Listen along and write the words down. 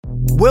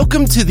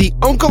Welcome to the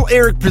Uncle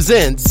Eric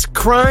Presents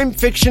Crime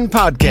Fiction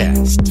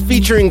Podcast,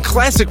 featuring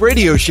classic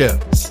radio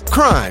shows,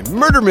 crime,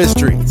 murder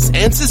mysteries,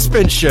 and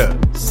suspense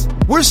shows.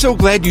 We're so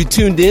glad you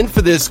tuned in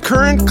for this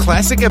current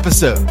classic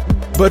episode.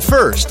 But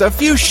first, a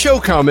few show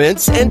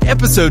comments and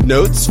episode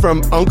notes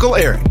from Uncle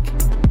Eric.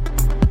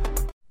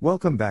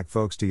 Welcome back,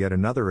 folks, to yet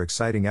another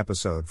exciting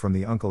episode from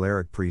the Uncle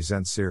Eric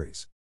Presents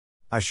series.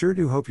 I sure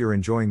do hope you're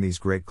enjoying these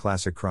great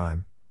classic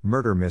crime,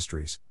 murder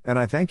mysteries, and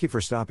I thank you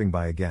for stopping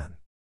by again.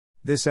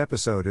 This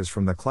episode is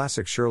from the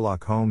classic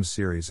Sherlock Holmes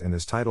series and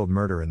is titled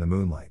Murder in the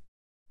Moonlight.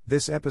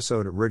 This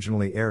episode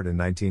originally aired in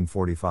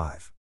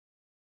 1945.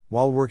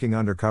 While working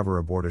undercover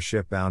aboard a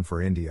ship bound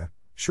for India,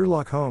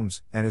 Sherlock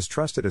Holmes and his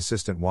trusted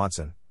assistant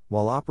Watson,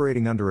 while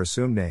operating under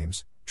assumed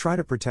names, try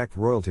to protect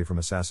royalty from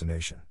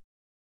assassination.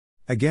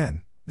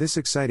 Again, this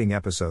exciting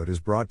episode is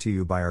brought to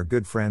you by our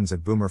good friends at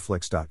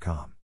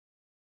boomerflix.com.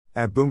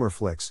 At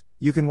Boomerflix,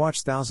 you can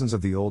watch thousands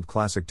of the old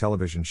classic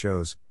television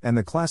shows and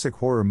the classic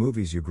horror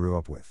movies you grew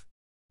up with.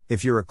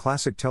 If you're a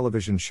classic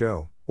television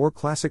show or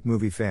classic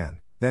movie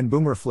fan, then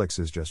Boomerflix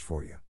is just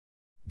for you.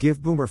 Give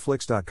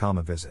boomerflix.com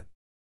a visit.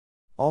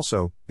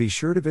 Also, be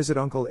sure to visit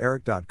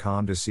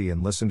uncleeric.com to see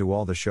and listen to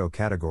all the show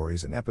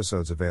categories and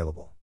episodes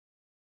available.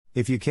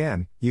 If you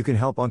can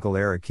help Uncle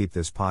Eric keep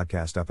this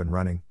podcast up and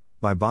running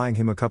by buying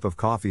him a cup of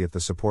coffee at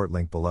the support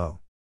link below.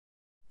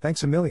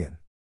 Thanks a million.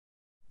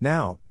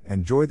 Now,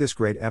 enjoy this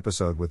great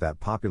episode with that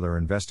popular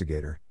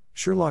investigator,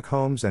 Sherlock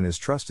Holmes, and his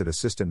trusted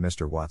assistant,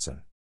 Mr.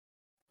 Watson.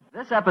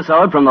 This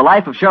episode from the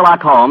life of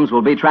Sherlock Holmes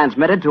will be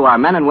transmitted to our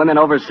men and women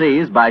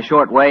overseas by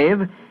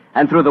shortwave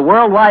and through the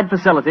worldwide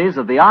facilities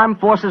of the Armed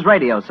Forces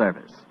Radio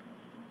Service.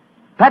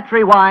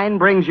 Petri Wine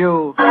brings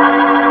you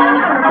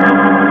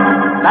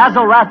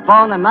Basil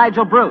Rathbone and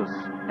Nigel Bruce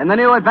in the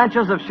new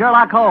adventures of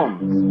Sherlock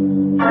Holmes.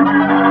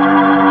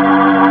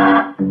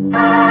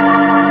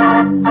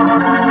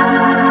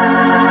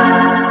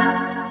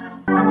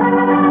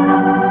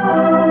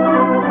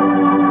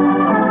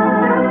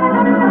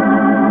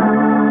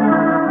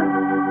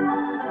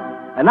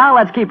 And now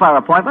let's keep our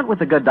appointment with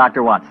the good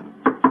Dr. Watson.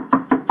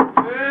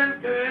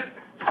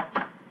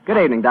 Good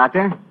evening,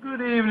 Doctor.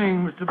 Good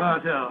evening, Mr.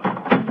 Bartell.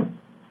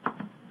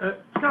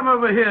 Come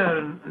over here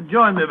and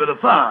join me by the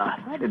fire.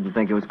 I didn't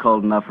think it was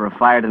cold enough for a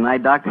fire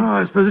tonight, Doctor.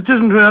 Oh, I suppose it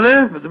isn't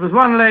really, but there was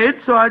one late,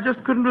 so I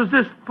just couldn't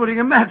resist putting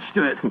a match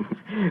to it.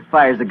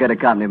 Fire's a good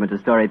accompaniment to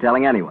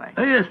storytelling anyway.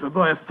 Yes, my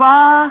boy, a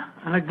fire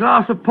and a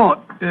glass of port.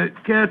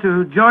 Care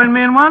to join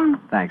me in one?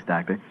 Thanks,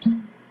 Doctor.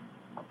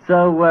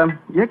 So,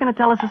 you're going to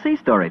tell us a sea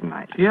story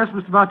tonight? Yes,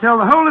 Mr. Bartell.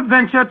 The whole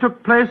adventure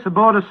took place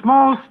aboard a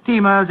small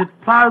steamer as it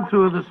plowed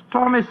through the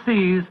stormy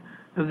seas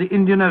of the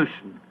Indian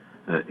Ocean.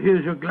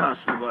 Here's your glass,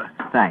 my boy.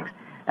 Thanks.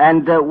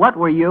 And what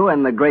were you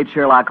and the great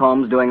Sherlock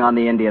Holmes doing on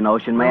the Indian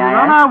Ocean, may I ask? We're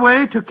on our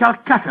way to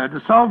Calcutta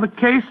to solve the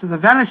case of the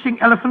vanishing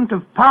elephant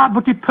of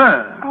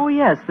Parbutipur. Oh,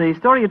 yes, the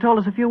story you told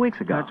us a few weeks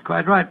ago. That's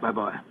quite right, my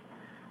boy.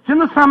 It's in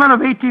the summer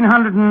of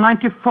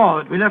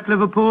 1894 that we left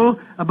Liverpool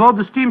aboard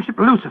the steamship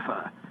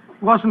Lucifer.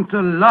 It wasn't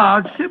a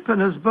large ship,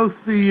 and as both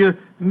the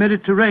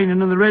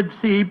Mediterranean and the Red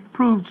Sea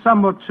proved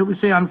somewhat, shall we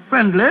say,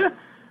 unfriendly,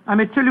 I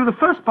may tell you the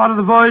first part of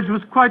the voyage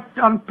was quite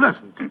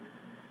unpleasant.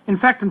 In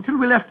fact, until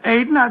we left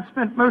Aden, I'd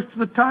spent most of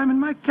the time in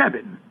my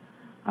cabin.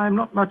 I'm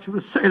not much of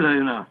a sailor,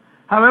 you know.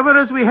 However,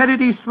 as we headed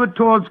eastward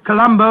towards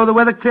Colombo, the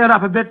weather cleared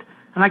up a bit,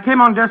 and I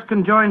came on deck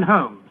and joined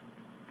Holmes.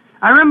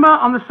 I remember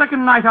on the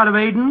second night out of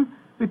Aden,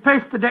 we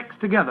paced the decks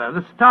together.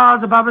 The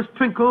stars above us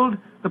twinkled,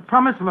 the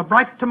promise of a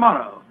bright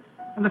tomorrow,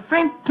 and the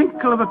faint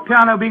tinkle of a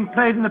piano being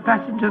played in the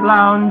passenger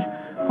lounge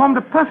formed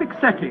a perfect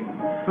setting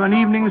for an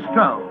evening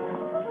stroll.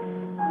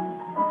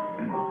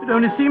 It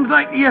only seems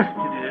like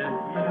yesterday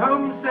that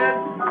Holmes said...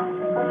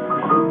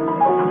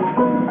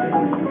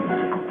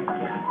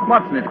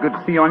 Watson, it's good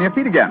to see you on your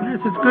feet again.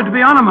 Yes, it's good to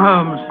be on 'em,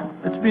 Holmes.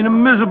 It's been a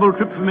miserable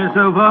trip for me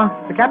so far.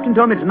 The captain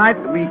told me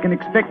tonight that we can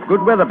expect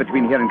good weather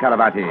between here and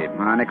Caravati,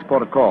 our next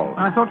port of call.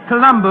 I thought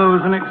Colombo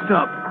was the next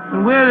stop.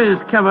 And where is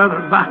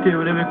Caravati,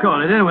 whatever you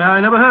call it? Anyway, I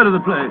never heard of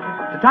the place.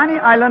 It's a tiny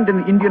island in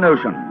the Indian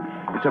Ocean.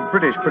 It's a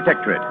British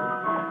protectorate.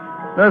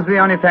 Those were the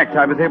only facts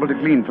I was able to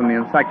glean from the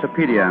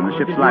encyclopedia and the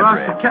ship's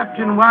library. Did you ask the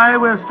captain why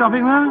we're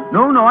stopping there?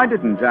 No, I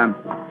didn't.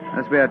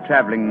 As we're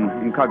traveling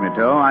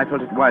incognito, I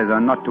felt it wiser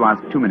not to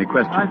ask too many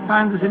questions. I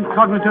find this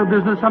incognito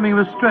business something of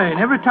a strain.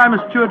 Every time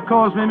a steward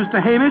calls me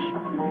Mr. Hamish,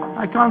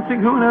 I can't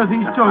think who on earth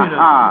he's talking to.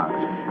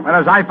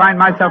 Whereas I find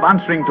myself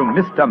answering to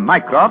Mr.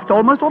 Mycroft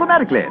almost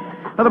automatically.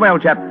 By the way,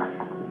 old chap,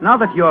 now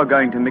that you're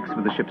going to mix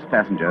with the ship's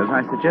passengers,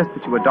 I suggest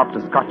that you adopt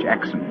a Scotch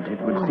accent. It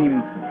would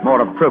seem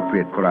more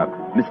appropriate for a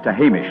Mr.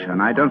 Hamish,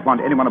 and I don't want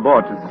anyone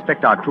aboard to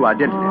suspect our true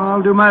identity. Oh,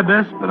 I'll do my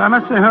best, but I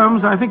must say,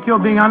 Holmes, I think you're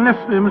being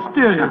unnecessarily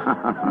mysterious.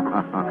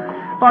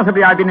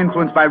 Possibly I've been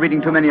influenced by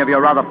reading too many of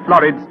your rather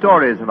florid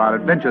stories of our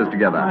adventures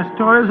together. My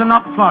stories are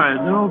not florid.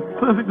 They're all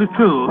perfectly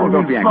true. Oh,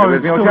 don't be angry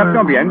with me, old chap.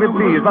 Don't be angry,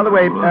 please. By the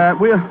way,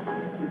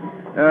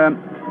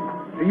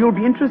 you'll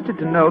be interested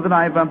to know that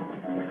I've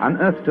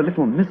unearthed a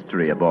little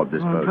mystery aboard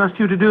this boat. I trust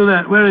you to do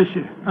that. Where is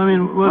she? I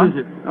mean, what is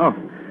it? Oh,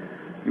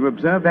 You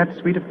observe that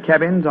suite of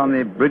cabins on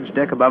the bridge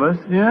deck above us?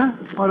 Yeah?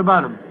 What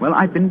about them? Well,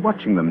 I've been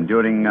watching them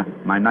during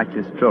my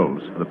nightly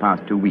strolls for the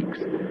past 2 weeks.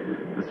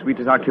 The suite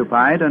is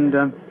occupied,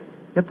 and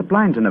yet the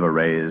blinds are never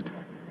raised.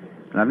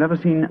 And I've never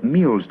seen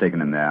meals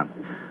taken in there.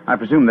 I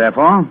presume,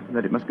 therefore,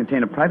 that it must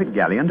contain a private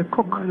galley and a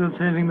cook. I don't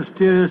see anything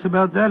mysterious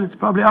about that. It's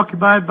probably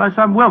occupied by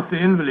some wealthy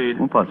invalid.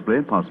 Oh, possibly.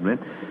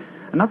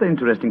 Another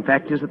interesting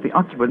fact is that the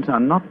occupants are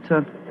not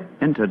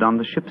entered on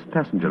the ship's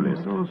passenger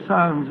list. It all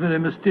sounds very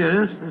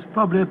mysterious. There's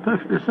probably a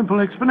perfectly simple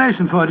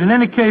explanation for it. In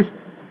any case,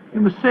 you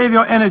must save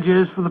your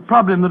energies for the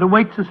problem that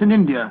awaits us in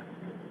India.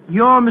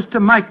 You're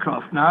Mr.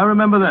 Mycroft now,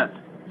 remember that.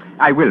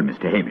 I will,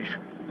 Mr. Hamish.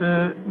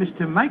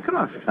 Mr.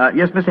 Mycroft?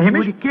 Yes, Mr.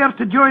 Hamish? Would you care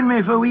to join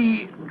me for a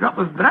wee drop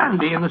of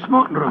brandy in the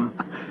smoking room?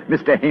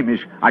 Mr.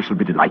 Hamish, I shall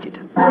be delighted.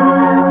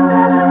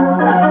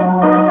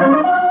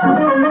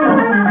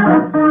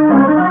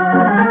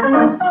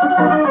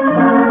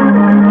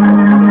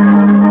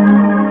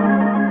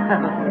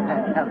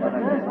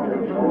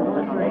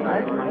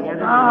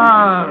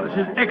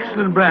 This is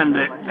excellent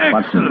brandy.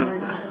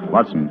 Excellent.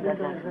 Watson,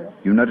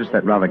 you notice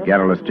that rather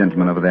garrulous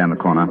gentleman over there in the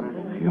corner?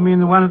 You mean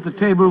the one at the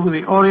table with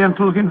the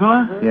oriental-looking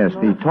fella? Yes,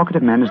 the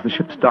talkative man is the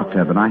ship's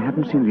doctor, but I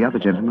haven't seen the other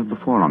gentleman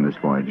before on this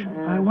voyage.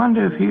 I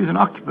wonder if he's an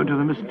occupant of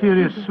the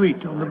mysterious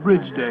suite on the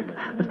bridge deck.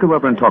 Let's go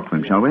over and talk to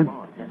him, shall we?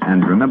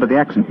 And remember the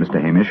accent,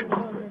 Mr. Hamish.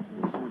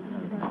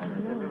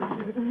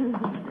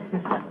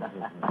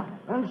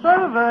 And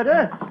so,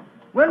 Verda,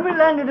 when we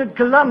landed at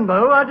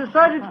Colombo, I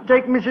decided to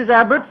take Mrs.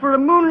 Abbott for a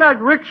moonlight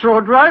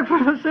rickshaw drive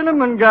through the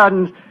cinnamon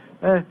gardens.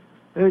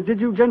 Did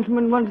you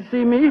gentlemen want to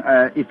see me?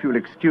 If you'll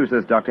excuse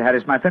us, Dr.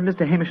 Harris, my friend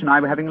Mr. Hamish and I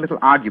were having a little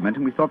argument,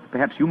 and we thought that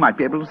perhaps you might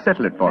be able to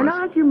settle it for An us.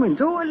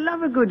 argument? Oh, I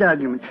love a good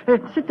argument.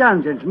 Sit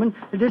down, gentlemen.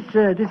 This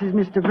is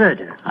Mr.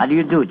 Verda. How do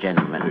you do,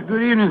 gentlemen?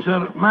 Good evening,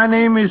 sir. My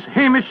name is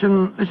Hamish,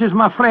 and this is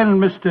my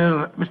friend,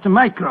 Mr.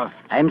 Mycroft.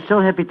 I'm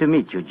so happy to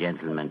meet you,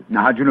 gentlemen.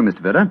 Now, how do you know,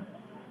 Mr. Verda?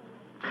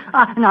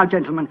 Now,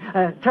 gentlemen,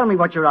 tell me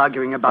what you're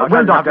arguing about. Well,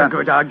 I love Doctor, a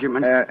good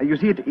argument. You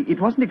see,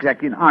 it wasn't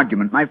exactly an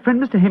argument. My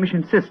friend Mr. Hamish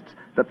insists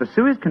that the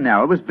Suez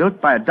Canal was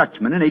built by a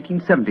Dutchman in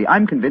 1870.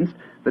 I'm convinced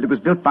that it was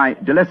built by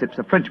de Lesseps,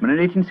 a Frenchman, in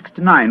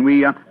 1869.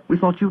 We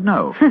thought you'd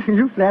know.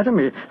 You flatter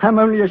me. I'm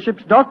only a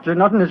ship's doctor,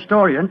 not an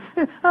historian.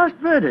 Ask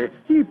Verdi.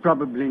 He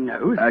probably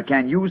knows.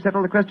 Can you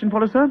settle the question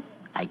for us, sir?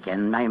 I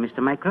can, Mr.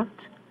 Mycroft.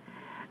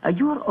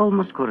 You are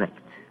almost correct.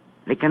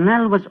 The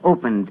canal was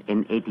opened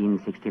in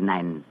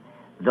 1869,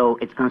 though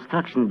its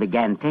construction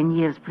began 10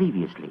 years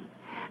previously.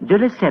 De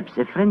Lesseps,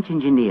 a French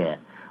engineer,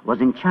 was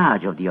in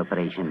charge of the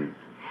operation.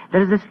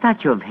 There is a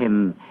statue of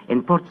him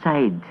in Port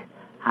Said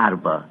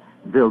Harbor,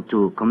 built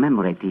to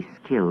commemorate his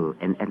skill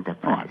and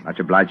enterprise. Much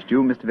obliged to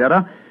you, Mr.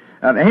 Vera.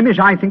 Hamish,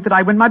 I think that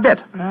I win my bet.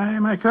 Aye,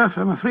 Mycroft,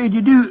 I'm afraid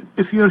you do,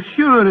 if you're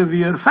sure of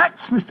your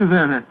facts, Mr.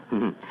 Werner.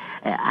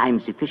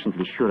 I'm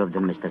sufficiently sure of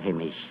them, Mr.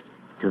 Hamish,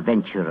 to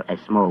venture a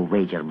small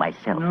wager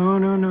myself.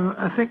 No.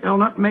 I think I'll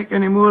not make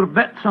any more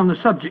bets on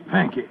the subject,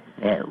 thank you.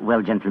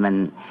 Well,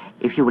 gentlemen,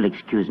 if you will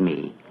excuse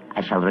me,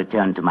 I shall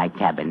return to my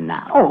cabin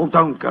now. Oh,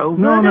 don't go.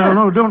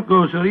 No, don't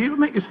go, sir. You'll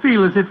make us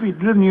feel as if we'd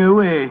driven you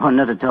away. Oh,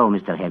 not at all,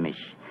 Mr. Hamish.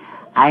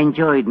 I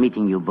enjoyed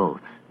meeting you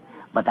both,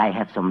 but I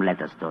have some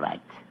letters to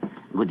write.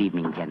 Good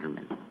evening,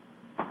 gentlemen.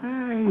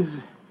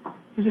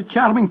 He's a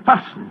charming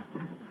person.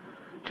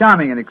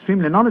 Charming and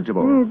extremely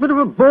knowledgeable. Bit of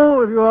a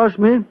bore, if you ask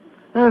me.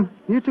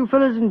 You two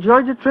fellas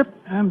enjoyed your trip?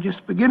 I'm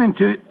just beginning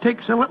to. It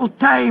takes a little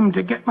time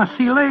to get my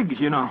sea legs,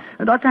 you know.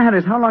 Dr.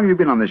 Harris, how long have you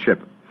been on this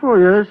ship? 4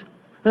 years.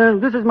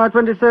 This is my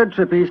 23rd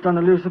trip east on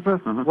the Lucifer.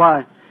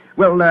 Why?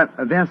 Well,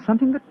 there's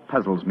something that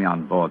puzzles me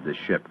on board this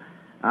ship.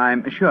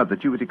 I'm assured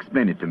that you would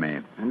explain it to me.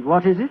 And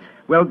what is it?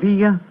 Well,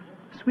 the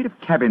suite of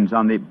cabins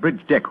on the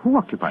bridge deck, who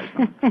occupies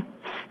them?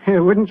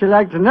 Wouldn't you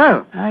like to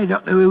know? Aye,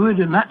 Doctor, we would,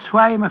 and that's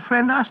why my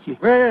friend asked you.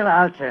 Well,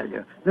 I'll tell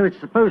you. Though it's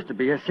supposed to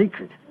be a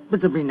secret.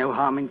 But there'll be no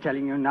harm in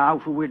telling you now,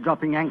 for we're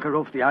dropping anchor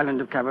off the island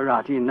of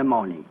Cavarati in the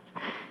morning.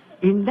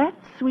 In that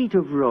suite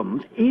of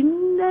rooms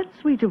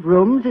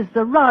is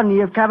the Rani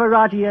of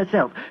Cavarati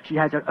herself. She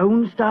has her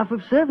own staff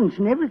of servants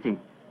and everything.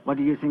 What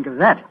do you think of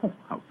that? Oh,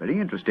 how very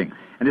interesting.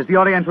 And is the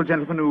Oriental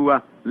gentleman who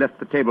left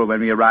the table when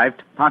we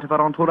arrived part of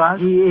our entourage?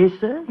 He is,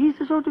 sir. He's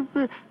the sort of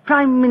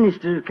Prime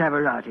Minister of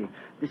Cavarati.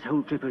 This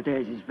whole trip of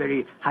theirs is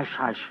very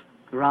hush-hush.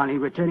 Rani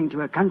returning to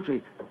her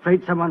country,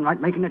 afraid someone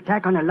might make an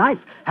attack on her life.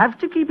 Have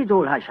to keep it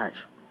all hush-hush.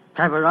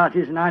 Cavarati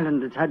is an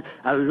island that's had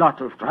a lot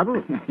of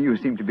trouble. You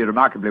seem to be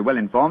remarkably well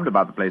informed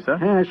about the place, sir.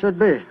 I should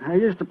be. I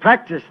used to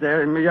practice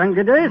there in my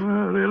younger days.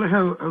 Oh, really?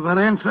 How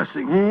very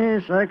interesting.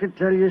 Yes, I could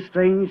tell you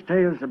strange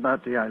tales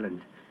about the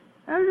island.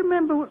 I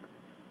remember...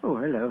 Oh,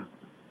 hello.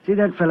 See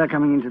that fella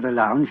coming into the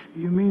lounge?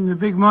 You mean the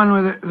big man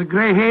with the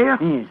grey hair?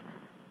 Yes.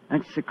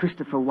 That's Sir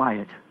Christopher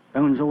Wyatt.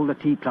 Owns all the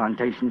tea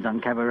plantations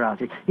on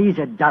Cavarati. He's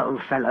a dull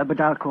fella,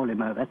 but I'll call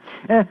him over.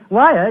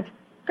 Wyatt,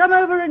 come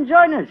over and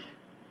join us.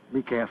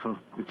 Be careful.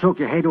 He'll talk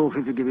your head off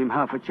if you give him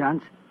half a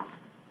chance.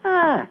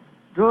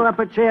 Draw up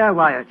a chair,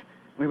 Wyatt.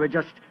 We were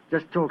just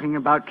talking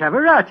about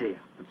Cavarati.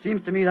 It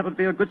seems to me that would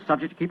be a good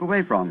subject to keep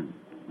away from.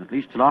 At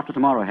least till after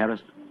tomorrow,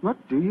 Harris. What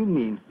do you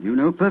mean? You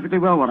know perfectly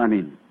well what I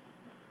mean.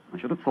 I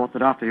should have thought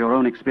that after your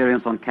own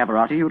experience on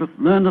Cavarati, you'd have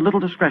learned a little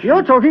discretion.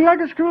 You're talking like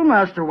a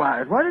schoolmaster,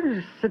 Wyatt. Why don't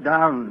you just sit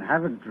down and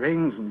have a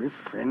drink and be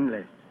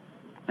friendly?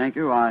 Thank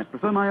you. I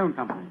prefer my own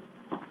company.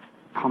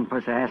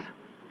 Pompous ass.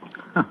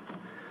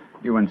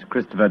 You and Sir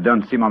Christopher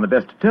don't seem on the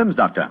best of terms,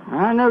 Doctor.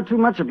 I know too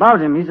much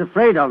about him. He's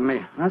afraid of me.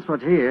 That's what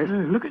he is.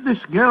 Look at this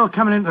girl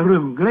coming into the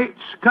room. Great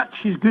Scott,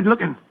 she's good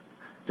looking.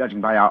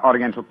 Judging by our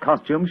Oriental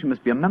costume, she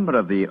must be a member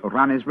of the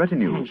Rani's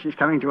retinue. She's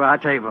coming to our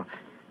table.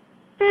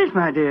 Yes,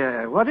 my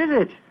dear. What is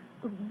it?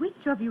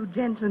 Which of you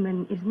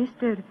gentlemen is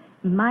Mr.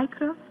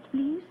 Mycroft,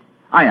 please?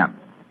 I am.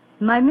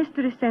 My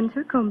mistress sends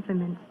her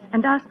compliments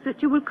and asks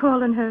that you will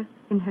call on her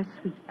in her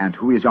suite. And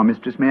who is your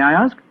mistress, may I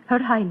ask? Her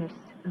Highness,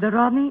 the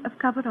Rani of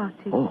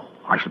Cavarati. Oh,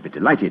 I shall be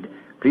delighted.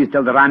 Please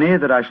tell the Rani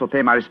that I shall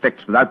pay my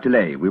respects without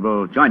delay. We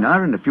will join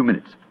her in a few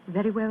minutes.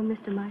 Very well,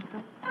 Mr.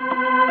 Mycroft.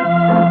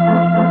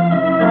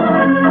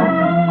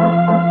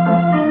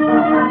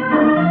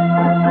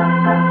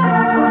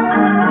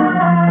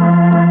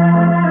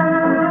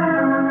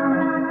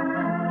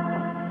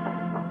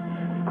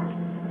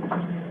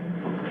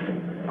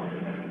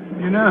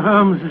 You know,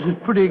 Holmes, this is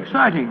pretty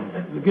exciting.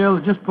 The girl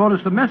that just brought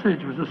us the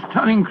message was a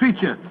stunning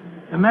creature.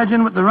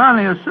 Imagine what the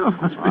Rani herself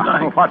must be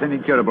like. Oh, what an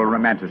incurable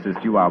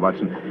romanticist you are,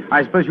 Watson.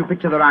 I suppose you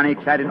picture the Rani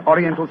clad in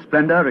oriental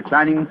splendor,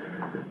 reclining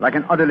like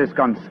an odalisque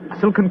on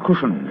silken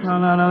cushions. No,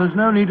 there's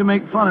no need to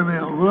make fun of me,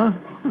 old fellow.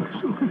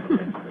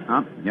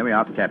 Ah, here we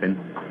are, the cabin.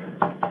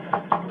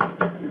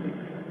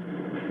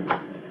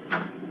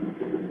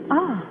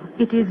 Ah,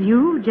 it is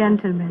you,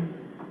 gentlemen.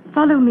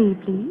 Follow me,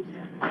 please.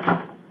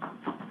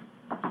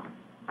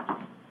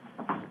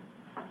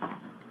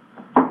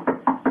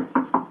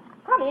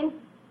 Come in.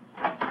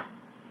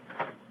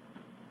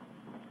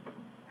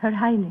 Her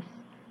Highness,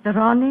 the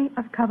Rani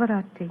of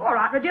Cavarati. All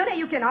right, Regina,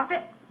 you can off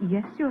it.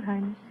 Yes, Your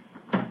Highness.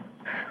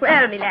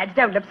 Well, me lads,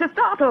 don't look so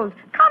startled.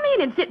 Come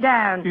in and sit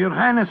down. Your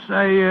Highness,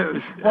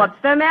 What's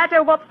the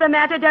matter? What's the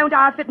matter? Don't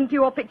I fit into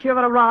your picture of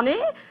a Rani?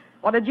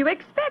 What did you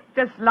expect?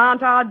 A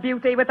slant-eyed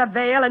beauty with a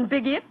veil and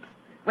big hips?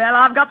 Well,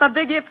 I've got the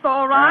big hips,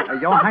 all right.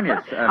 Your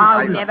Highness...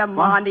 Never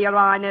mind, Your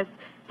Highness.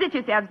 Sit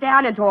yourselves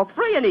down and talk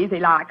free and easy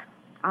like.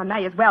 I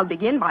may as well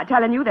begin by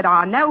telling you that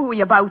I know who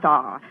you both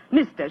are.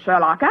 Mr.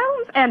 Sherlock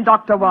Holmes and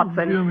Dr.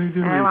 Watson. Dear me.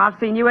 Oh, I've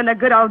seen you in the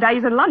good old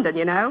days in London,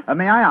 you know.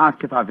 May I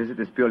ask if our visit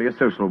is purely a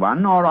social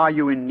one, or are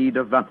you in need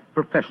of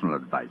professional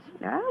advice?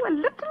 Oh, a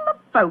little of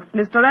both,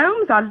 Mr.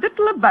 Holmes, a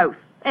little of both.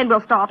 And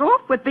we'll start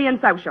off with being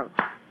social.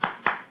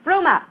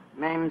 Roma.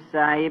 Mem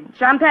Sahib.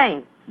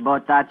 Champagne.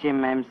 Botachi,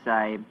 Mem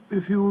Sahib.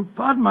 If you'll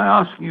pardon my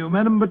asking you,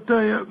 madam, but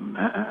I've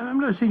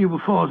never seen you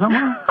before,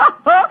 someone.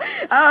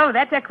 Oh,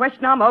 that's a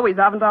question I'm always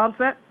having to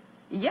answer.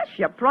 Yes,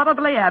 you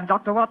probably have,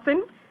 Dr.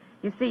 Watson.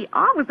 You see,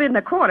 I was in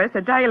the chorus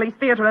at Daly's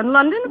Theatre in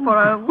London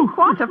for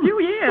quite a few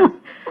years,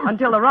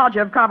 until the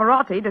Raja of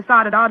Cavarati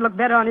decided I'd look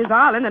better on his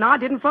island than I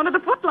did in front of the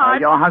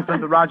footlights. Your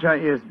husband, the Raja,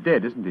 is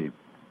dead, isn't he?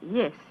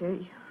 Yes,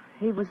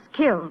 he was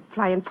killed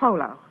playing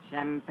polo.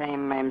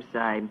 Champagne, Mem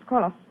Sahib.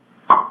 Colo.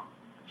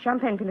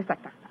 Champagne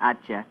Pinasecta.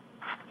 Acha.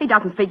 He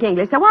doesn't speak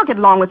English, so I'll get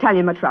along with telling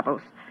you my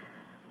troubles.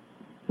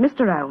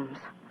 Mr. Holmes,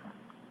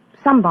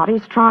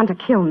 somebody's trying to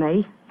kill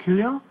me. Kill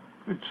you?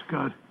 Good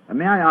Scott.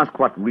 May I ask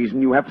what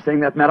reason you have for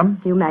saying that,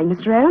 madam? You may,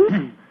 Mr.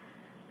 Holmes.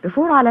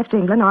 Before I left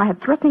England, I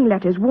had threatening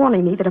letters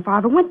warning me that if I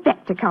ever went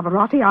back to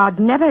Cavarati, I'd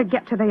never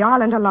get to the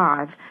island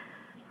alive.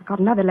 I got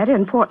another letter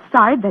in Port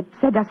Said that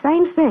said the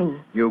same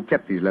thing. You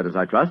kept these letters,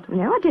 I trust?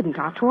 No, I didn't.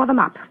 I tore them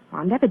up.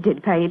 I never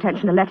did pay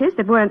attention to letters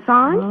that weren't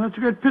signed. Well, that's a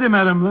great pity,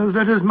 madam. Those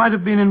letters might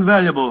have been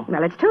invaluable.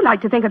 Well, it's too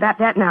late to think about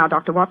that now,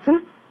 Dr.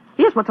 Watson.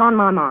 Here's what's on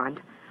my mind.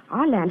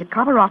 I land at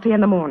Cavarati in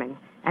the morning,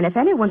 and if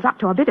anyone's up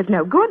to a bit of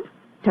no good,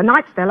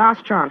 tonight's their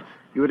last chance.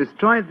 You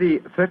destroyed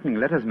the threatening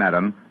letters,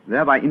 madam,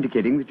 thereby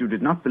indicating that you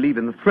did not believe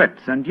in the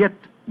threats, and yet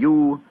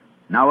you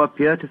now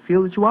appear to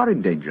feel that you are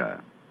in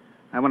danger.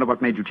 I wonder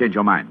what made you change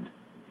your mind.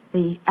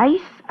 The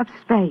Ace of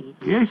Spades.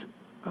 Yes?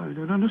 I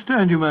don't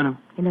understand you, madam.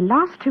 In the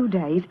last 2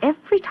 days,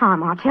 every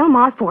time I tell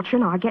my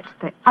fortune, I get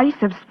the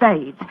Ace of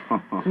Spades.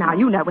 Now,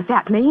 you know what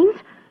that means.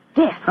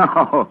 Death.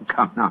 Oh,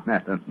 come now,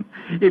 madam.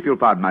 If you'll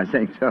pardon my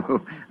saying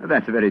so,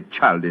 that's a very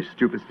childish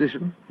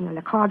superstition. Well,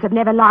 the cards have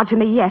never lied to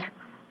me yet.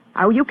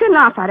 Oh, you can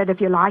laugh at it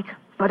if you like,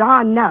 but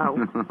I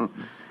know.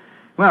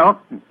 Well,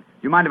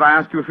 you mind if I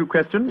ask you a few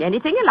questions?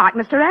 Anything you like,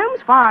 Mr.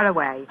 Holmes, fire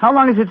away. How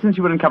long is it since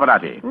you were in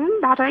Cavarati?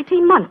 About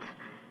 18 months.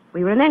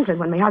 We were in England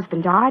when my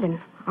husband died, and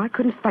I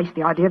couldn't face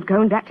the idea of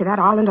going back to that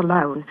island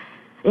alone.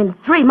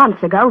 3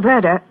 months ago,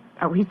 Verda...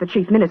 Oh, he's the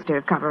chief minister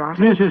of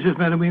Cavarati. Yes,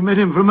 madam. We met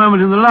him for a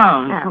moment in the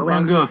lounge. Oh,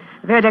 well,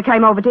 Verda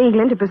came over to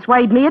England to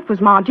persuade me it was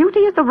my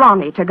duty as the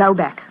Rani to go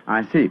back.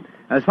 I see.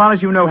 As far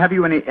as you know, have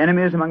you any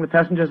enemies among the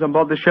passengers on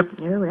board the ship?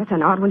 Oh, that's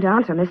an odd one to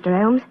answer, Mr.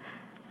 Holmes.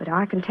 But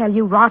I can tell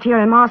you right here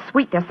in my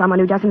suite there's someone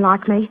who doesn't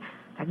like me.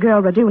 That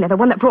girl Raduna, the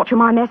one that brought you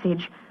my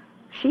message.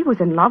 She was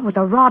in love with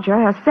the Raja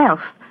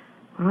herself.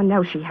 I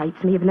know she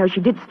hates me, even though she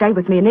did stay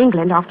with me in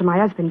England after my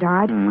husband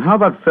died. How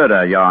about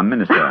Ferda, your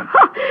minister?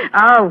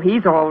 Oh,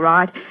 he's all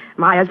right.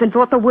 My husband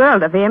thought the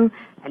world of him,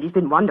 and he's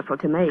been wonderful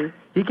to me.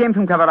 He came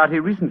from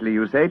Cavarati recently,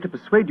 you say, to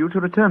persuade you to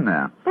return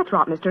there. That's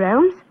right, Mr.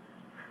 Holmes.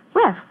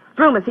 Well,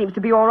 Brumer seems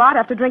to be all right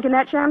after drinking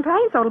that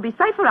champagne, so it'll be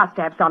safe for us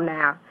to have some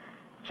now.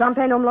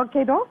 Champagne Omlog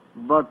Quedon?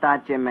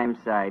 Botace, Mem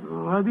Saib.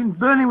 Oh, I've been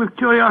burning with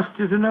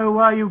curiosity to know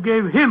why you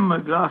gave him a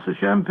glass of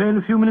champagne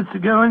a few minutes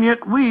ago, and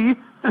yet we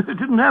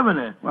didn't have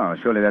any. Well,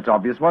 surely that's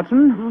obvious,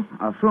 Watson.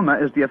 Frumer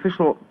is the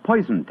official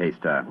poison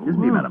taster,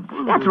 isn't he, madam?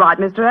 That's right,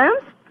 Mr.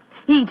 Holmes.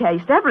 He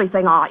tastes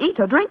everything I eat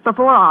or drink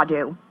before I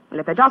do. And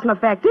if it doesn't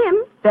affect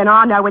him, then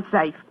I know it's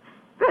safe.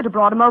 Berta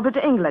brought him over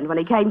to England when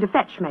he came to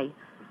fetch me.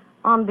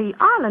 On the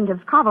island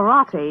of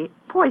Cavarati,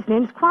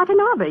 poisoning's quite an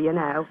hobby, you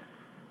know.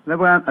 There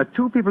were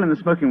 2 people in the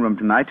smoking room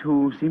tonight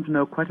who seemed to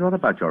know quite a lot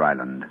about your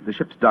island. The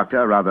ship's doctor,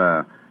 a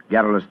rather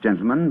garrulous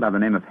gentleman by the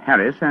name of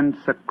Harris, and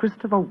Sir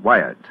Christopher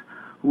Wyatt,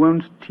 who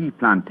owns tea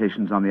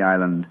plantations on the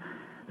island.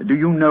 Do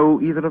you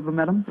know either of them,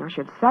 madam? I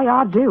should say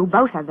I do,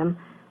 both of them.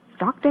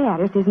 Dr.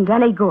 Harris isn't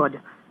any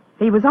good.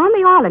 He was on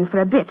the island for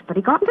a bit, but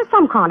he got into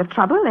some kind of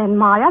trouble, and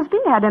my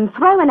husband had him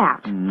thrown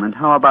out. And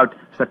how about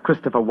Sir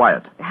Christopher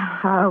Wyatt?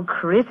 Oh,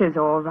 Chris is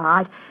all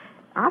right.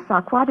 I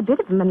saw quite a bit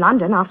of him in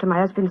London after my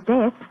husband's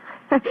death.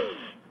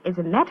 As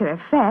a matter of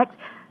fact,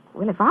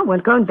 well, if I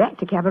weren't going back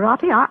to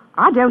Cavarati,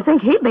 I don't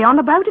think he'd be on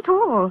the boat at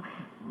all.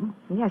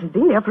 He hasn't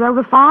been there for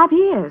over 5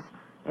 years,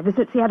 ever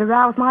since he had a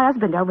row with my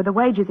husband over the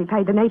wages he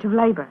paid the native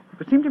labor.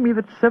 It seemed to me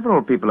that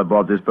several people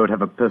aboard this boat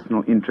have a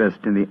personal interest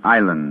in the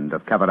island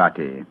of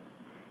Cavarati.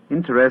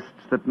 Interests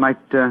that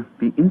might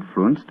be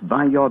influenced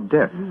by your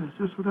death. Yes,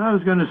 just what I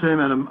was going to say,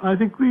 madam. I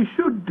think we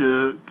should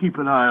keep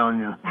an eye on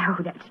you. Oh,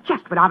 that's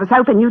just what I was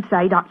hoping you'd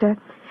say, Doctor.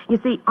 You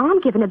see, I'm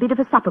giving a bit of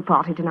a supper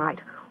party tonight.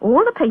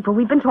 All the people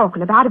we've been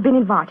talking about have been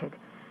invited.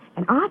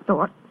 And I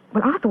thought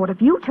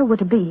if you two were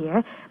to be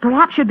here,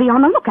 perhaps you'd be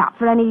on the lookout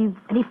for any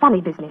funny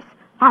business.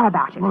 How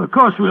about it? Well, of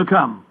course we'll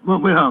come,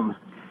 won't we, Holmes?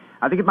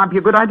 I think it might be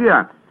a good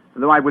idea,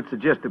 though I would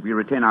suggest that we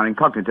retain our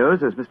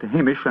incognitos as Mr.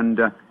 Hamish and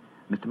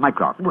Mr.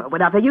 Mycroft. Well,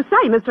 whatever you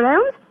say, Mr.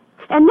 Holmes.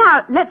 And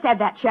now, let's have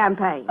that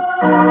champagne.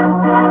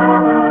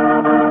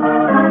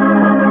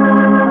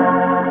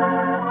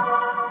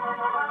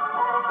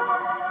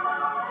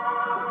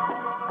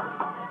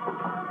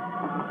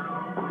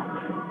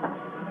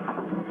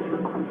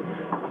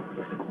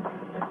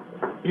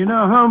 You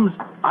know, Holmes,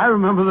 I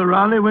remember the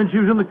Raleigh when she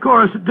was in the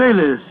chorus at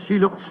Daly's. She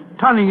looked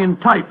stunning in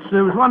tights.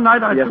 There was one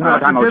night I... Yes, no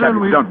time, old chap,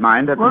 if you don't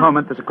mind. At the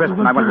moment, there's a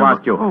question I want to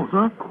ask you. Oh,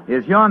 sir?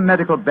 Is your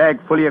medical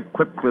bag fully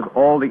equipped with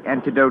all the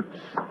antidotes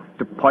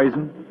to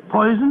poison?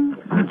 Poison?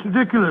 It's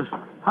ridiculous.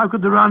 How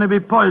could the Rani be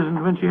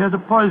poisoned when she has a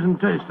poison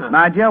taster?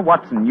 My dear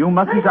Watson, you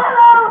mustn't... What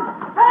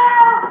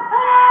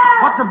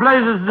the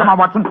blazes... Come on,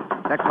 Watson.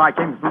 That cry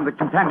came from the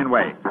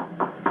companionway.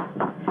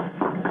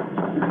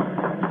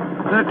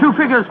 There are 2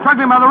 figures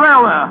struggling by the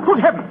rail there.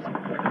 Good heavens!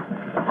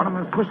 One of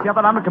them has pushed the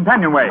other down the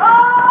companionway.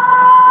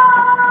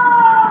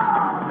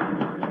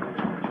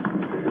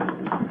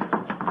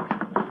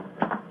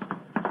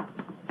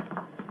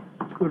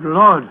 Good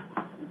Lord.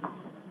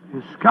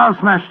 His skull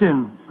smashed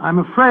in. I'm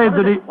afraid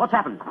that he... What's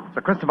happened?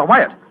 Sir Christopher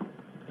Wyatt.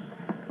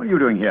 What are you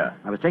doing here?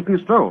 I was taking a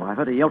stroll. I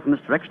heard a yell from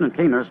this direction and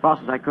came here as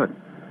fast as I could.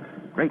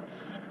 Great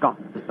Scott,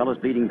 this fellow's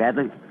bleeding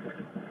badly.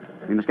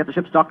 We must get the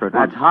ship's doctor at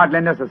once. That's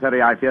hardly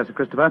necessary, I fear, Sir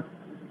Christopher.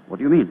 What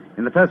do you mean?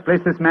 In the first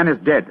place, this man is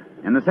dead.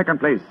 In the second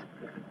place,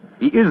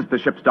 he is the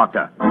ship's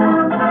doctor.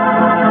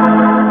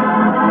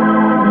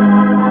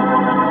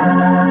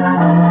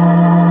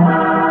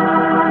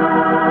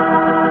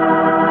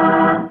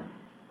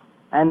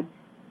 And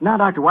now,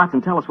 Dr.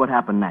 Watson, tell us what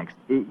happened next.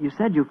 You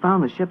said you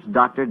found the ship's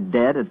doctor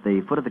dead at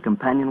the foot of the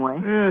companionway?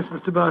 Yes,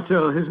 Mr.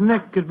 Bartell. His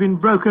neck had been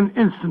broken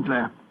instantly.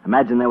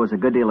 Imagine there was a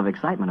good deal of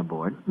excitement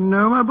aboard.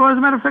 No, my boy, as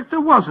a matter of fact, there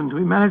wasn't.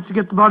 We managed to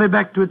get the body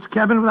back to its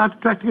cabin without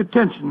attracting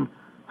attention.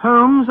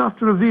 Holmes,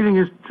 after revealing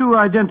his true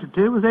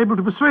identity, was able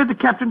to persuade the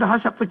captain to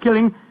hush up the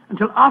killing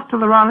until after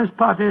the Rani's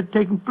party had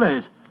taken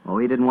place. Oh,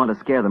 he didn't want to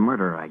scare the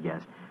murderer, I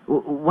guess.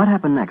 What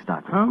happened next,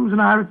 Doctor? Holmes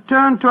and I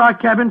returned to our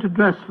cabin to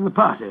dress for the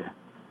party.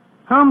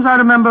 Holmes, I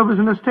remember, was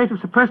in a state of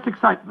suppressed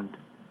excitement.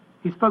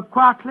 He spoke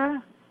quietly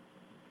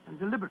and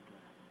deliberately.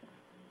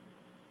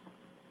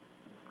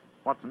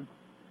 Watson,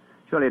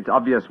 surely it's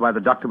obvious why the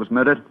doctor was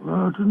murdered.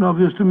 Oh, it isn't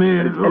obvious to me.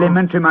 It's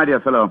elementary, my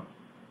dear fellow.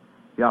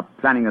 If you are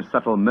planning a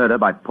subtle murder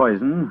by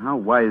poison, how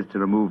wise to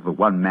remove the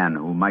one man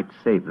who might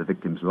save the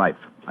victim's life,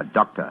 a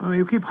doctor. Oh,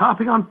 you keep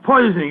harping on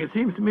poisoning. It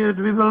seems to me that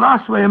to be the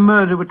last way a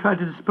murderer would try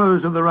to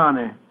dispose of the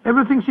Rani.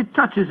 Everything she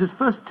touches is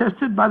first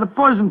tested by the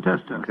poison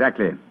tester.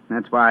 Exactly.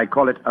 That's why I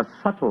call it a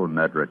subtle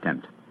murder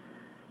attempt.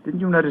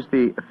 Didn't you notice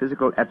the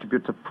physical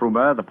attributes of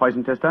Frumer, the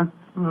poison tester?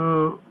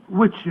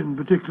 Which in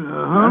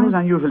particular, Well, his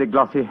unusually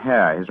glossy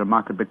hair, his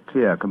remarkably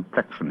clear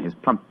complexion, his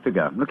plump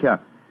figure. Look here.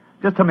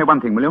 Just tell me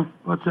one thing, will you?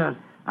 What's that?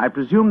 I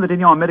presume that in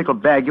your medical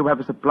bag you have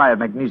a supply of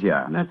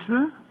magnesia.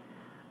 Naturally.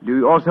 Do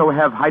you also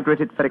have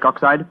hydrated ferric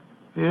oxide?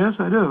 Yes,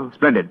 I do.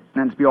 Splendid.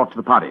 Let's be off to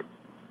the party.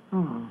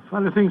 Oh,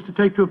 funny things to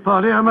take to a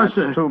party, I must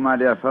say. That's true, my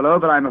dear fellow,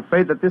 but I'm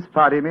afraid that this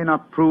party may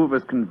not prove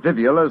as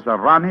convivial as the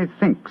Rani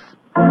thinks.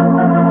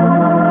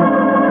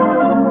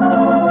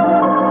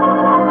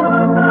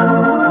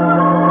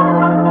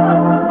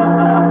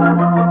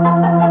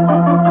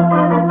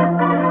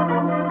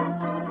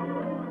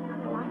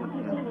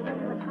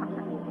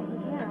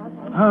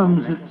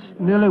 Holmes. It's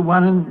nearly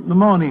 1 in the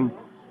morning.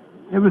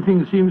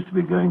 Everything seems to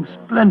be going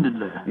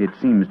splendidly. It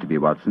seems to be,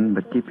 Watson,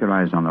 but keep your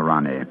eyes on the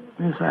Rani.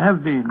 Yes, I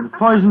have been. The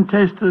poison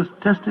testers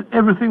tested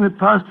everything that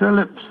passed her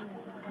lips.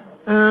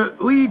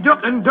 We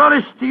dropped in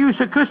Doris to you,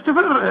 Sir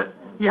Christopher.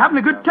 You having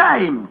a good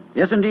time?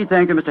 Yes, indeed,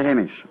 thank you, Mr.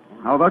 Hamish.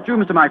 How about you,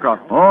 Mr.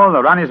 Mycroft? Oh,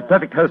 the Rani's a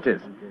perfect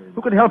hostess.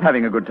 Who could help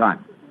having a good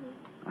time?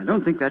 I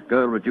don't think that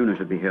girl, Regina,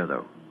 should be here,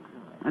 though.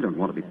 I don't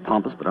want to be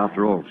pompous, but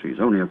after all, she's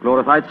only a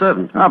glorified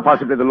servant.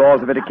 Possibly the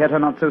laws of etiquette are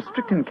not so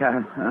strict in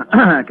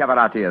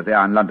Cavarati as they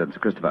are in London, Sir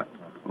Christopher.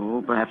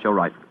 Oh, perhaps you're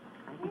right.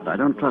 But I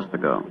don't trust the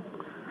girl.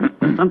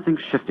 There's something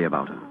shifty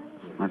about her.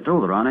 I've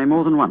told the Rani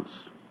more than once.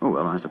 Oh,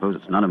 well, I suppose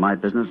it's none of my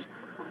business.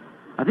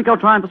 I think I'll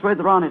try and persuade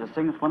the Rani to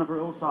sing us one of her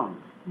old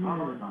songs.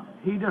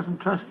 He doesn't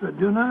trust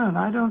Raduna, and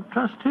I don't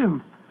trust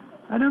him.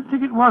 I don't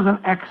think it was an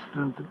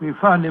accident that we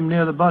found him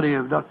near the body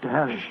of Dr.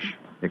 Harris. Shh.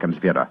 Here comes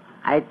Vera.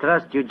 I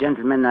trust you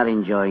gentlemen are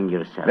enjoying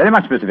yourselves. Very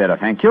much, Mr. Vera,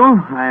 thank you.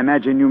 I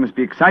imagine you must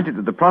be excited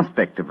at the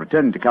prospect of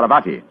returning to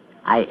Caravati.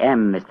 I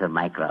am, Mr.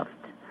 Mycroft.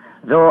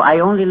 Though I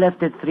only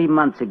left it 3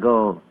 months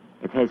ago,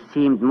 it has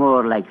seemed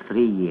more like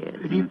 3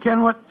 years. Do you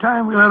ken what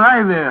time we'll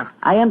arrive there?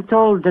 I am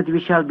told that we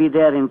shall be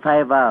there in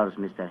 5 hours,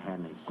 Mr.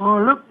 Hamish. Oh,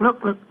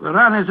 look. The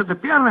Rani's at the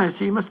piano.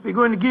 She must be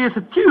going to give us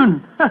a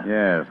tune.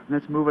 Yes.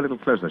 Let's move a little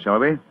closer, shall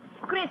we?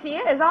 Chris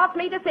here has asked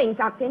me to sing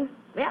something.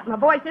 Yeah, my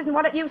voice isn't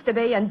what it used to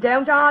be, and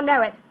don't I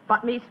know it.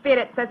 But me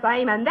spirit's the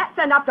same, and that's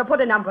enough to put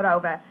a number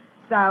over.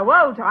 So,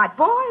 hold tight,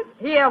 boys.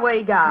 Here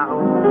we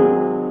go.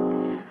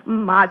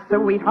 My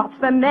sweetheart's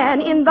the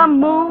man in the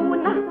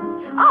moon.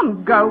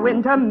 I'm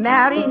going to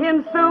marry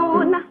him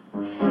soon.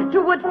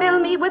 'Twould fill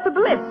me with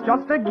bliss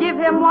just to give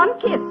him one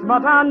kiss,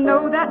 but I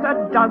know that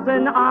a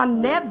dozen I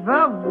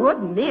never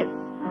would miss.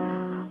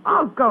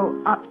 I'll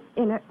go up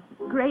in a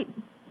great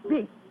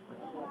big...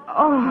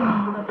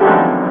 Oh.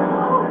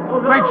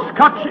 Great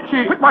Scott,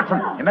 she... Quick, Watson,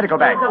 your medical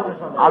bag.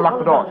 I'll lock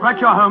the door. Right,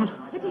 your Holmes.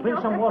 Bring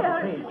some water,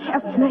 please.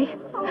 Help me.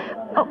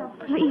 Oh,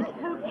 please,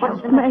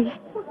 help me.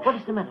 What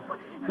is the matter?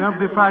 Don't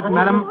be frightened,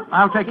 madam.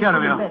 I'll take care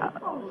of you.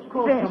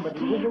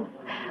 Thirsty.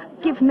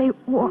 Give me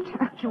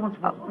water.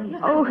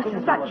 Oh,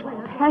 such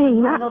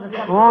pain.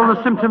 All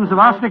the symptoms of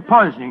arsenic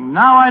poisoning.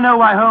 Now I know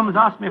why Holmes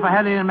asked me if I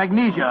had any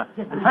magnesia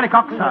and ferric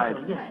oxide.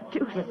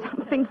 Do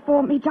something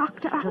for me,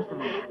 Doctor.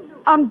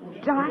 I'm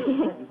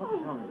dying.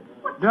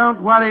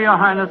 Don't worry, Your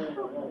Highness.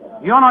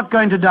 You're not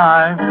going to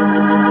die.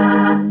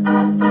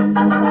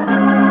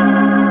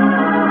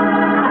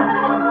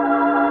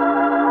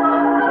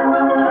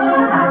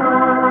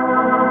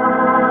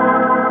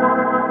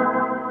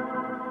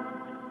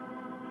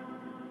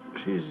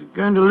 She's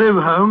going to live,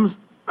 Holmes.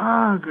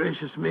 Ah,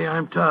 gracious me,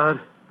 I'm tired.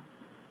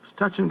 It's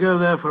touch and go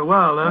there for a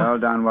while, though. Well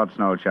done,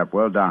 Watson, old chap.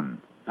 Well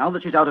done. Now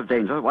that she's out of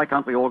danger, why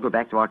can't we all go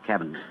back to our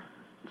cabins?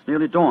 It's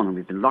nearly dawn, and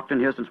we've been locked in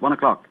here since 1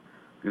 o'clock.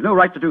 We've no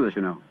right to do this,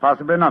 you know.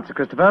 Possibly not, Sir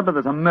Christopher, but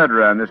there's a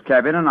murderer in this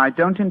cabin, and I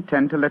don't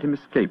intend to let him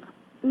escape.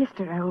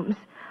 Mr. Holmes,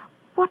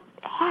 what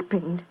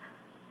happened?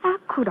 How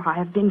could I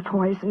have been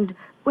poisoned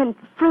when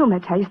Frumer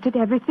tasted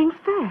everything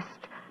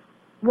first?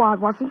 Why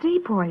wasn't he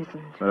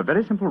poisoned? For a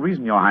very simple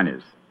reason, Your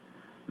Highness.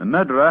 The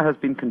murderer has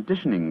been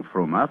conditioning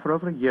Frumer for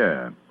over a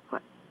year.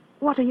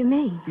 What do you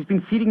mean? He's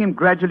been feeding him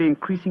gradually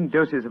increasing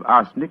doses of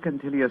arsenic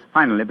until he has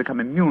finally become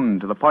immune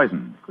to the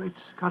poison. Great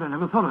Scott, I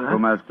never thought of that.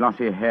 Frumer's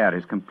glossy hair,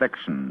 his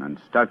complexion, and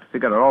stout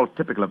figure are all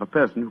typical of a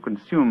person who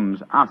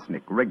consumes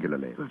arsenic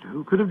regularly. But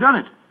who could have done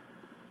it?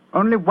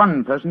 Only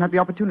one person had the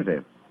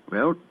opportunity.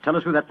 Well, tell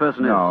us who that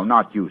person is. No,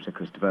 not you, Sir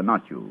Christopher,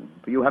 not you.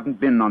 For you haven't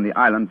been on the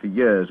island for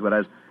years,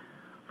 whereas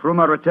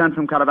Frumer returned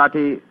from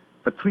Caravati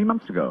but 3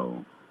 months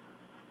ago.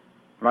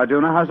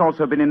 Raduna has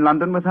also been in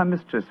London with her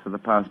mistress for the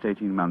past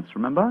 18 months,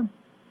 remember?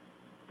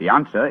 The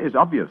answer is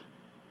obvious.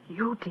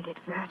 You did it,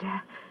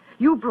 Verda.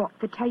 You brought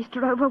the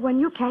taster over when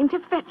you came to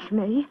fetch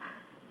me.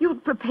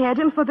 You'd prepared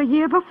him for the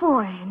year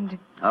beforehand.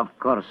 Of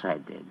course I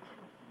did.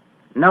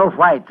 No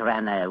white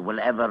Rana will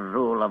ever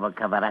rule over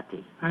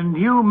Cavarati. And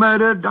you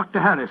murdered Dr.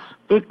 Harris.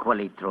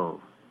 Equally true.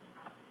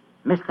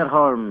 Mr.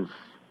 Holmes,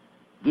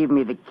 give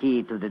me the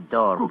key to the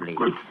door, please.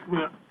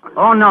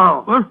 Oh,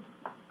 no. What?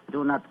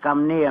 Do not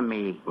come near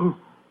me. Oh.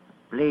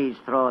 Please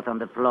throw it on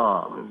the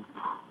floor.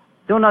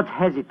 Do not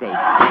hesitate.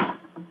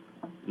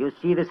 You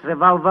see this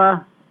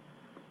revolver?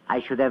 I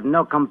should have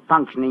no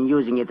compunction in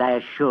using it, I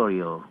assure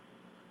you.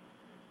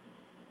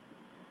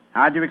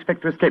 How do you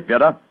expect to escape,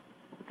 Vera?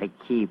 The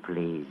key,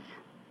 please.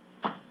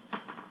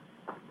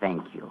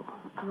 Thank you.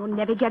 You'll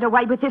never get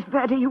away with this,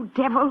 Verda, you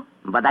devil.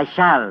 But I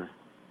shall.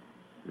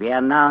 We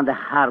are now in the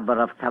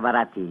harbor of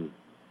Cavarati.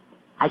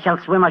 I shall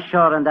swim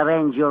ashore and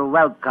arrange your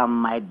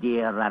welcome, my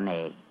dear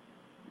Rane.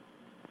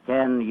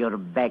 Turn your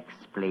backs,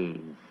 please.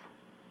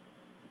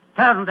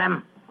 Turn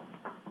them.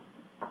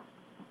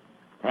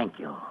 Thank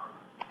you.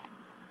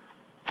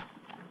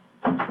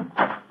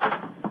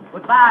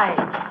 Goodbye.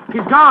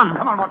 He's gone.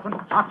 Come on, Watson.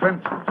 After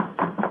him.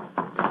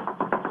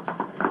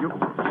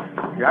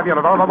 You have your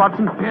revolver,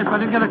 Watson? Yes, but I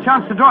didn't get a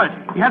chance to draw it.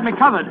 He had me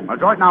covered. Well,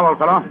 draw it now, old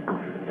fellow.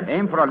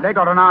 Aim for a leg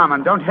or an arm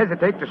and don't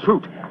hesitate to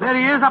shoot. There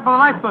he is, up on the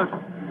lifeboat.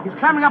 He's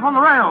climbing up on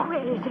the rail.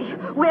 Where is he?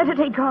 Where did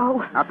he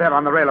go? Out there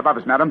on the rail above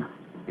us, madam.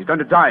 He's going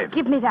to dive.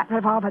 Give me that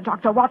revolver,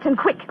 Dr. Watson,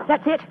 quick.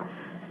 That's it.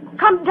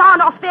 Come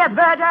down off there,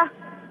 Verda.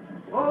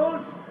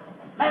 Wolves,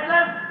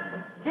 Maitland,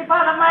 keep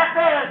out of my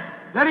affairs.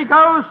 There he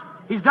goes.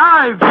 He's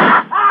dived.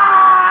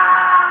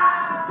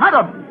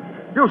 Madam,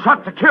 you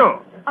shot to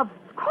kill. Of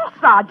course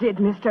I did,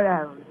 Mr.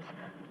 Owens.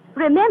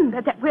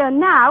 Remember that we're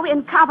now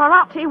in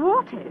Cavarati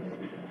waters,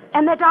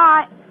 and that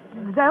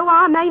though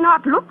I may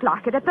not look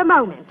like it at the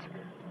moment,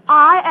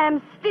 I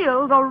am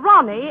still the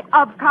Ronnie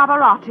of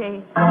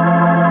Cavarati.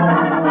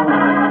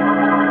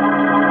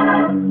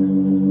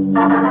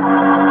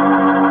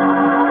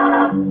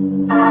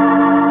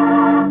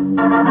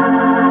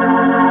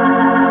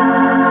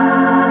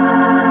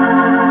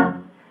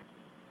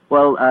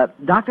 Well,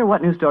 Doctor,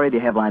 what new story do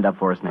you have lined up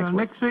for us next week?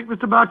 Next week,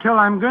 Mr. Bartell,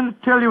 I'm going to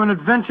tell you an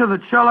adventure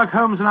that Sherlock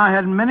Holmes and I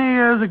had many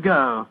years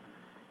ago.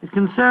 It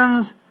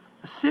concerns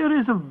a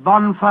series of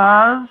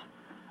bonfires,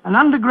 an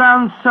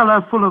underground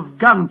cellar full of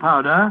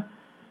gunpowder,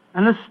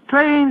 and a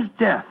strange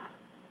death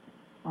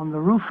on the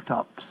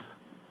rooftops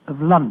of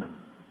London.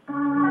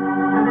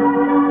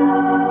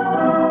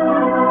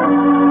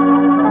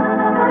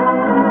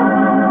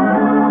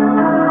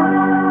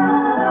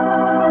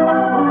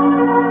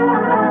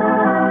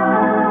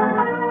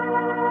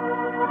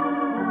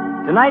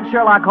 Tonight's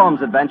Sherlock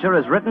Holmes adventure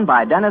is written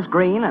by Dennis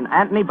Green and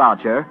Anthony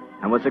Boucher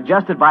and was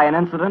suggested by an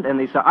incident in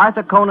the Sir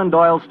Arthur Conan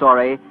Doyle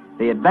story,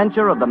 The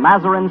Adventure of the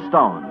Mazarin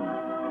Stone.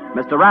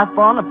 Mr.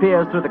 Rathbone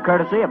appears through the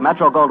courtesy of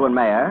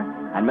Metro-Goldwyn-Mayer,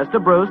 and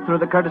Mr. Bruce through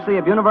the courtesy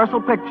of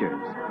Universal Pictures,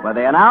 where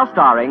they are now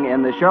starring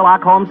in the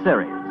Sherlock Holmes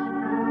series.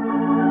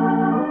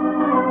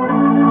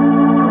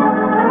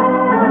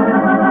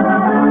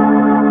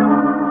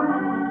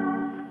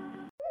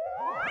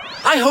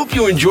 I hope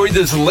you enjoyed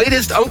this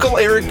latest Uncle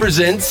Eric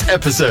Presents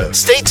episode.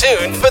 Stay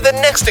tuned for the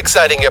next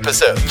exciting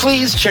episode.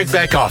 Please check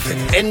back often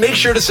and make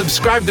sure to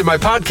subscribe to my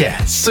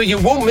podcast so you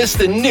won't miss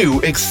the new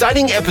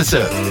exciting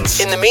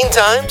episodes. In the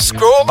meantime,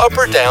 scroll up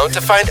or down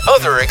to find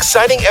other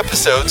exciting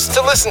episodes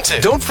to listen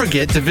to. Don't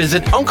forget to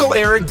visit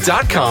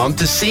UncleEric.com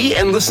to see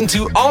and listen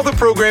to all the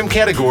program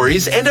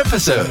categories and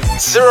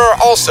episodes. There are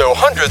also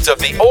hundreds of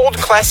the old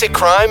classic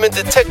crime and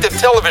detective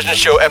television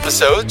show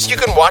episodes you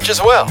can watch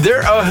as well.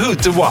 They're a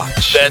hoot to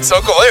watch. That's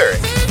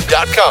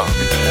UncleEric.com.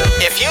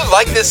 If you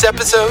like this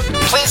episode,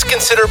 please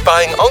consider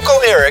buying Uncle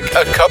Eric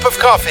a cup of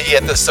coffee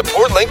at the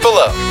support link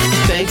below.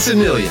 Thanks a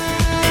million.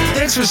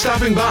 Thanks for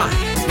stopping by.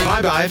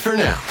 Bye-bye for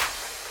now.